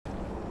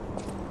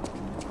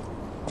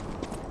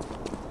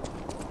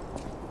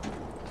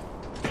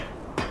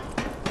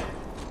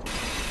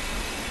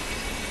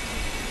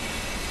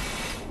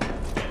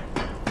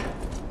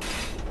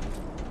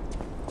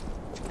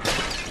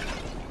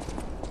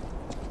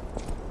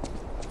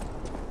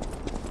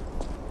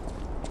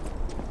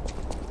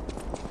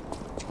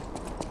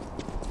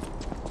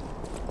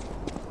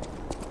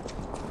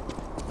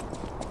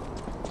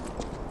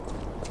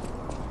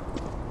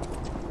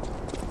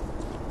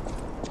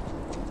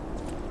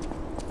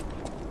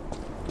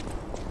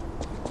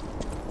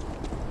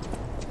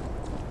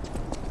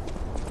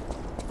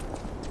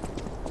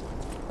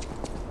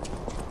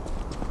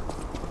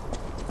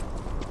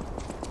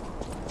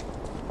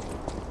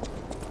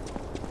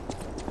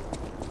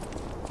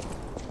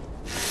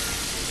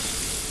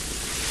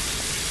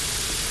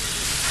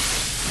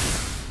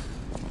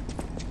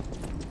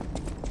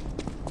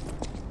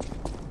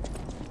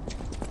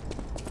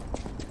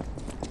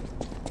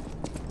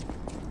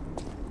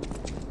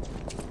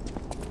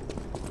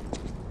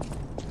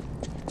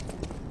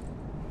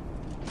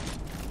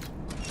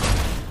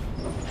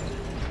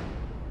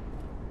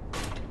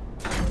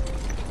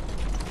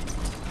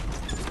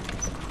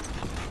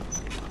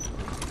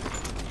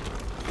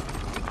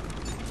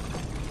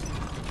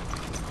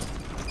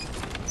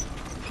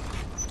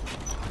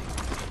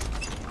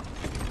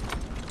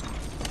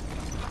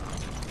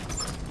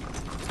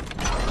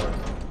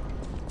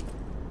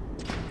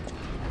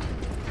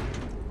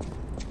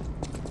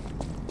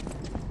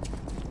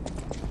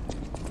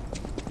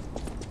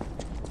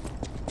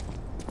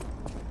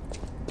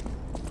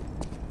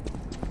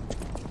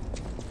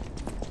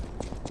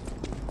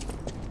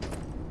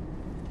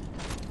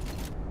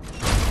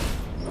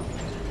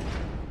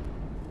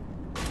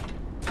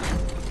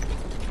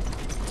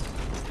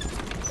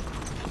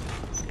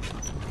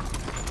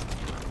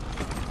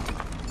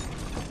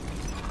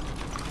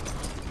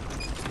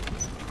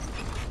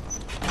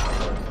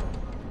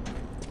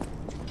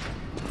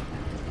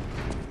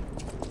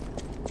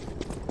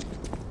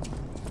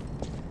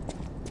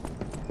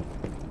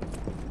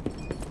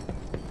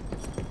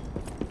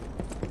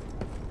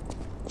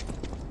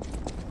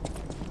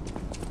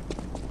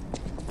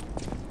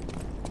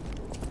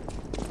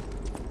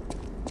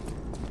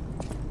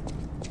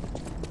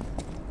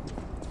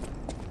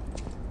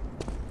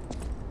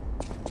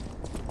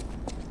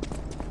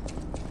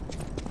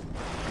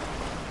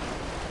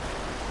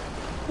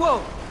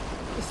Whoa!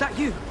 Is that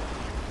you?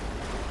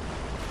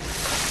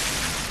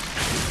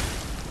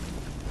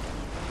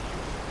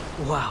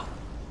 Wow.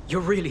 You're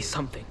really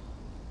something.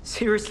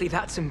 Seriously,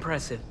 that's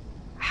impressive.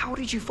 How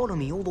did you follow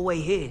me all the way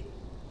here?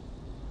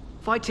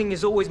 Fighting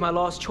is always my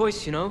last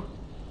choice, you know?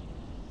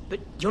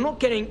 But you're not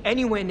getting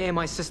anywhere near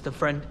my sister,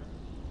 friend.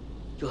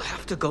 You'll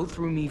have to go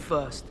through me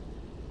first.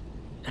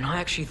 And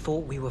I actually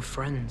thought we were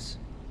friends.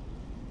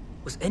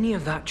 Was any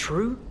of that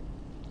true?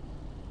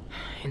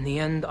 In the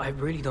end, I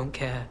really don't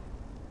care.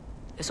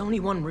 There's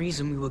only one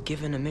reason we were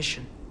given a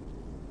mission.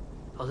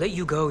 I'll let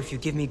you go if you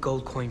give me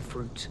gold coin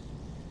fruit.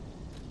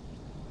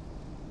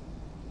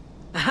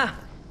 Aha!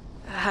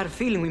 I had a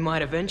feeling we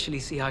might eventually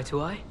see eye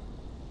to eye.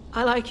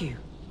 I like you.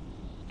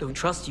 Don't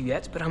trust you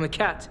yet, but I'm a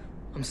cat.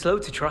 I'm slow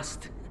to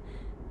trust.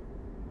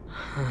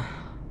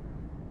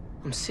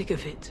 I'm sick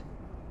of it.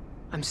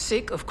 I'm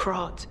sick of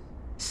Krat.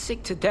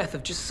 Sick to death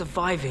of just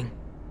surviving.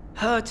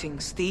 Hurting,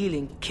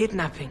 stealing,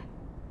 kidnapping.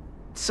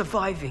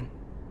 Surviving.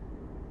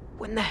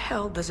 When the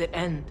hell does it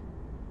end?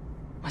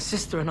 My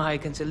sister and I are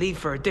going to leave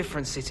for a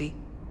different city.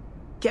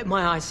 Get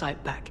my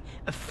eyesight back.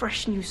 A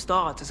fresh new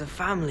start as a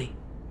family.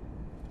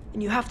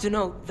 And you have to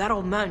know, that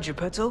old man,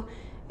 Geppetto,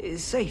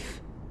 is safe.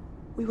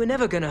 We were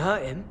never gonna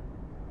hurt him.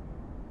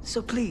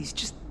 So please,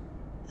 just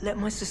let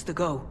my sister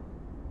go.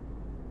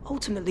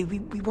 Ultimately,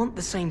 we want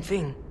the same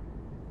thing.